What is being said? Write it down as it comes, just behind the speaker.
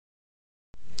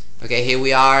Okay, here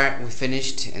we are. We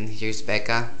finished, and here's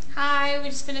Becca. Hi, we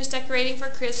just finished decorating for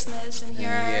Christmas, and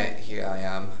Here I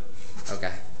am.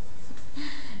 Okay.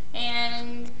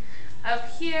 And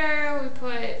up here we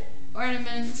put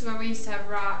ornaments where we used to have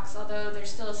rocks, although there's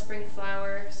still a spring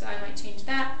flower, so I might change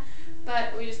that.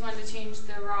 But we just wanted to change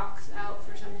the rocks out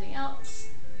for something else.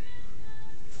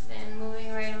 Then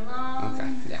moving right along.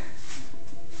 Okay, yeah.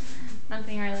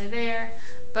 Nothing really there.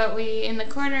 But in the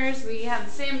corners, we have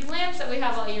the same plants that we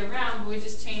have all year round, but we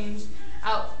just changed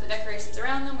out the decorations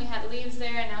around them. We had leaves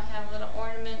there, and now we have a little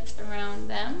ornament around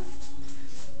them.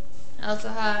 I also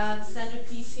have the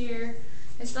centerpiece here.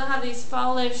 I still have these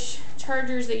fallish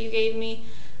chargers that you gave me,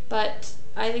 but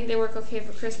I think they work okay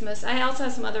for Christmas. I also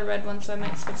have some other red ones, so I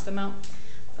might switch them out,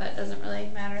 but it doesn't really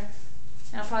matter.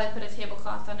 And I'll probably put a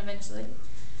tablecloth on eventually.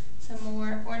 Some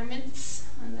more ornaments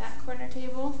on that corner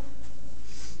table.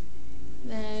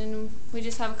 Then we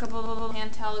just have a couple of little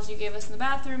hand towels you gave us in the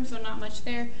bathroom, so not much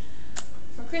there.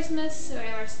 For Christmas, so we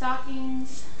have our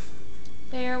stockings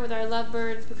there with our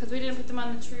lovebirds because we didn't put them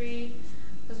on the tree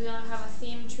because we don't have a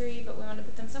theme tree, but we want to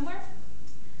put them somewhere.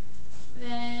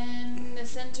 Then the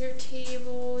center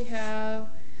table, we have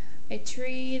a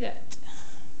tree that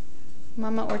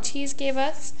Mama Ortiz gave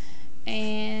us,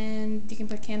 and you can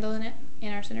put a candle in it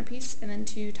in our centerpiece, and then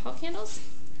 2 tall candles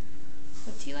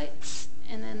with tea lights.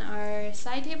 And then our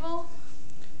side table,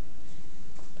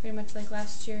 pretty much like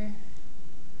last year,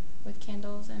 with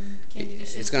candles and candy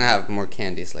dishes. It's gonna have more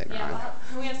candies later on. Well,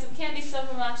 we have some candy stuff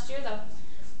from last year though.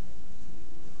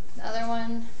 The other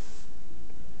one.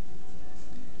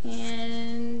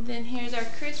 And then here's our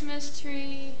Christmas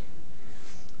tree.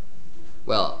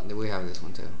 Well, we have this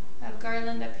one too. I have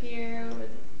garland up here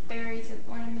with berries and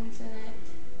ornaments in it.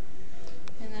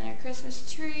 And then our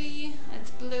Christmas tree,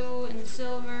 it's blue and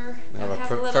silver. We have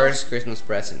our first Christmas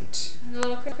present. A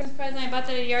little Christmas present. I bought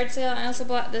that at a yard sale. I also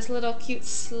bought this little cute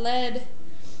sled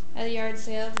at a yard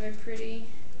sale. It's very pretty.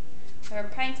 Our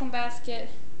pinecone basket.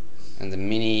 And the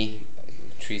mini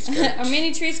tree skirt. A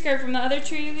mini tree skirt from the other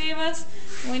tree you gave us.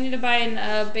 We need to buy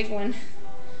a big one.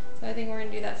 So I think we're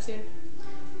going to do that soon.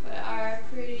 But our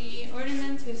pretty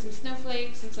ornaments with some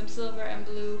snowflakes and some silver and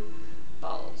blue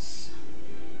balls.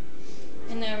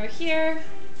 And then over here,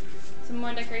 some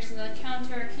more decorations on the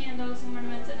counter, candles, some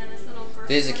ornaments, and then this little girl.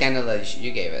 This is a candle that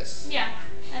you gave us. Yeah,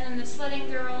 and then the sledding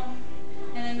girl,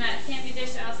 and then that candy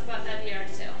dish I also bought that at yard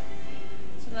sale.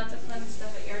 So lots of fun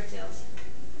stuff at yard sales.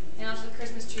 And also the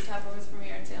Christmas tree topper was from a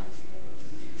yard sale.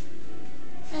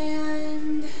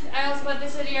 And I also bought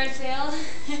this at a yard sale.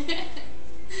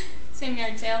 Same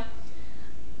yard sale.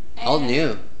 And All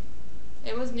new.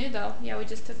 It was new though. Yeah, we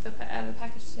just took out of the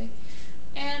package today.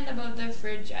 And above the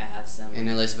fridge, I have some. And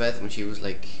Elizabeth, when she was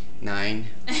like 9.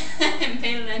 And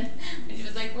Palin, when she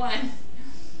was like 1.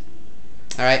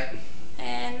 All right.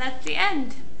 And that's the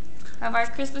end of our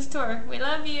Christmas tour. We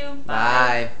love you.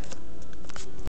 Bye.